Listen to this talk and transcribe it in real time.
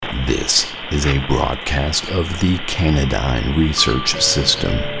This is a broadcast of the Canadyne Research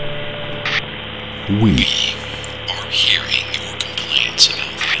System. We are hearing your complaints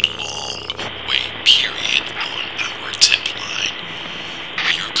about that long wait period on our tip line.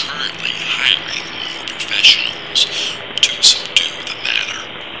 We are currently hiring more professionals to subdue the matter.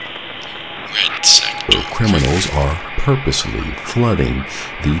 Red sector criminals are purposely flooding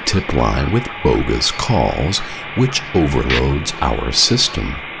the tip line with bogus calls, which overloads our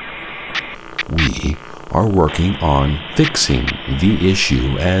system. We are working on fixing the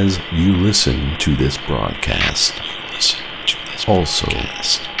issue as you listen to this broadcast. Also,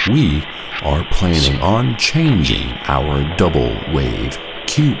 we are planning on changing our double wave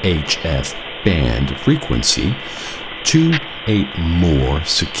QHF band frequency to a more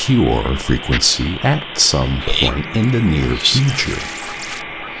secure frequency at some point in the near future.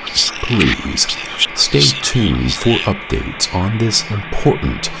 Please stay tuned for updates on this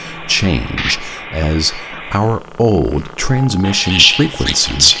important change as our old transmission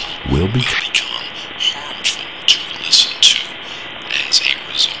frequencies will become harmful to listen to as a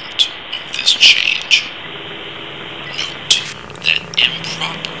result of this change. Note that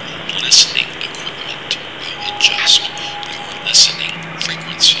improper listening equipment will adjust your listening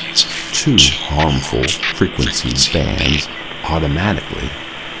frequencies to harmful frequency bands automatically.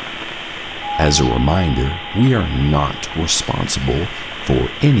 As a reminder, we are not responsible for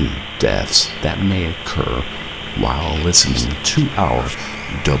any deaths that may occur while listening to our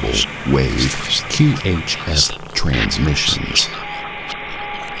double wave QHF transmissions.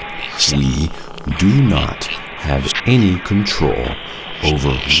 We do not have any control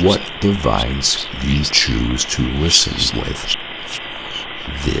over what device you choose to listen with.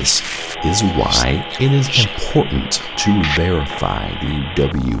 This is why it is important to verify the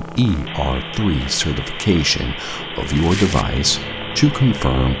WER3 certification of your device to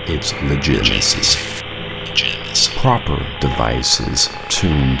confirm its legitimacy. Proper devices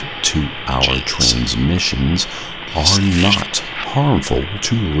tuned to our transmissions are not harmful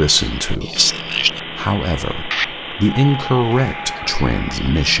to listen to. However, the incorrect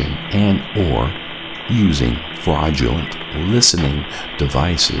transmission and/or using fraudulent listening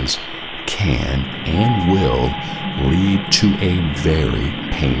devices can and will lead to a very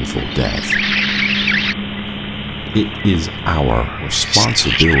painful death. It is our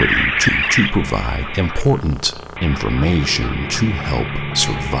responsibility to provide important information to help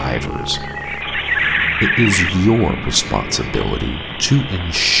survivors. It is your responsibility to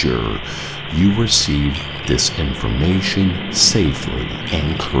ensure you receive this information safely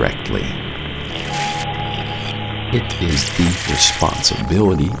and correctly. It is the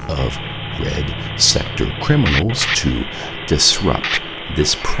responsibility of Red Sector criminals to disrupt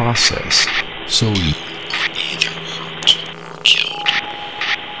this process so you are either hurt or killed.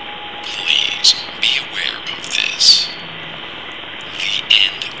 Please be aware of this. The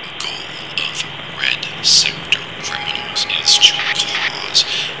end goal of Red Sector criminals is to cause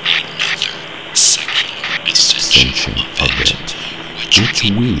another secular ascension event, which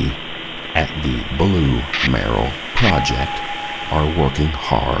we at the Blue Merrill Project are working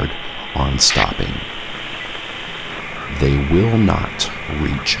hard on stopping. They will not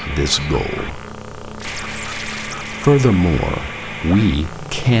reach this goal. Furthermore, we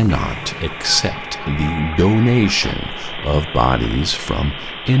cannot accept the donation of bodies from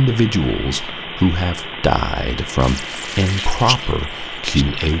individuals who have died from improper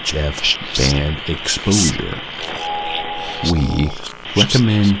QHF band exposure. We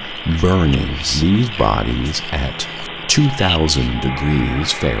recommend burning these bodies at 2,000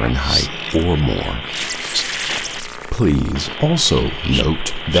 degrees Fahrenheit or more. Please also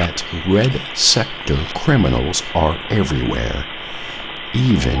note that Red Sector criminals are everywhere,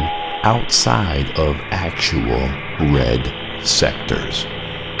 even outside of actual red sectors.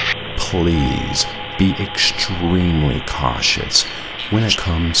 Please be extremely cautious when it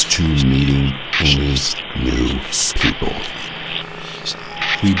comes to meeting any new people.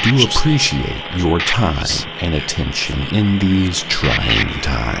 We do appreciate your time and attention in these trying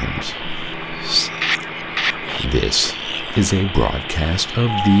times. This is a broadcast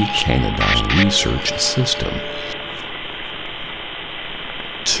of the Canadyne Research System.